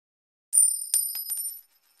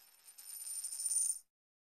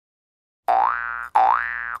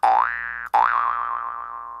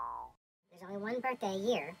birthday a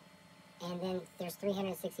year, and then there's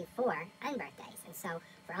 364 unbirthdays. And so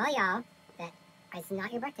for all y'all that it's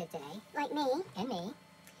not your birthday today, like me and me,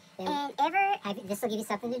 and this will give you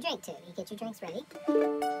something to drink too. You get your drinks ready. A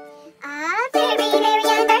very merry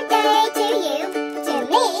unbirthday to you, to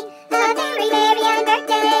me. A very merry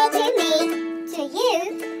unbirthday to me, to you.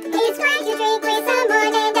 It's great to drink with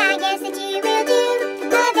someone, and I guess that you will do.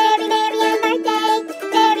 A very merry unbirthday,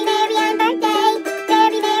 very merry unbirthday,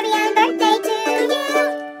 very merry unbirthday to you,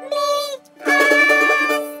 me,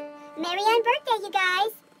 us. Merry unbirthday, you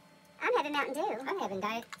guys. I'm having Mountain Dew. I'm having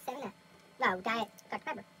Diet 7-Up. No, Diet Dr.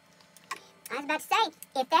 Pepper. I was about to say,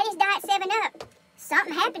 if that is Diet 7-Up,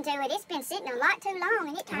 something happened to it. It's been sitting a lot too long,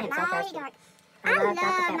 and it turned mighty dark. I love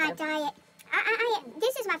my Diet.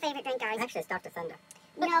 This is my favorite drink, guys. Actually, it's Dr. Thunder.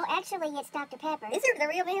 No, actually, it's Dr. Pepper. Is it the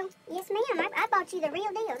real deal? Yes, ma'am. I bought you the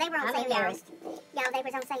real deal. They were on sale, y'all. Y'all, they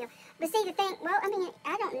was on sale. But see, the thing, well, I mean,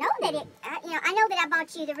 I don't know that it, I know that I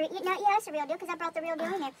bought you the real, yeah, it's a real deal because I brought the real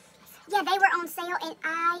deal in there. Yeah, they were on sale, and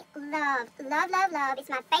I love. It's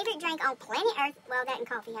my favorite drink on planet Earth. Well, that and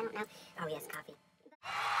coffee, I don't know. Oh, yes, coffee.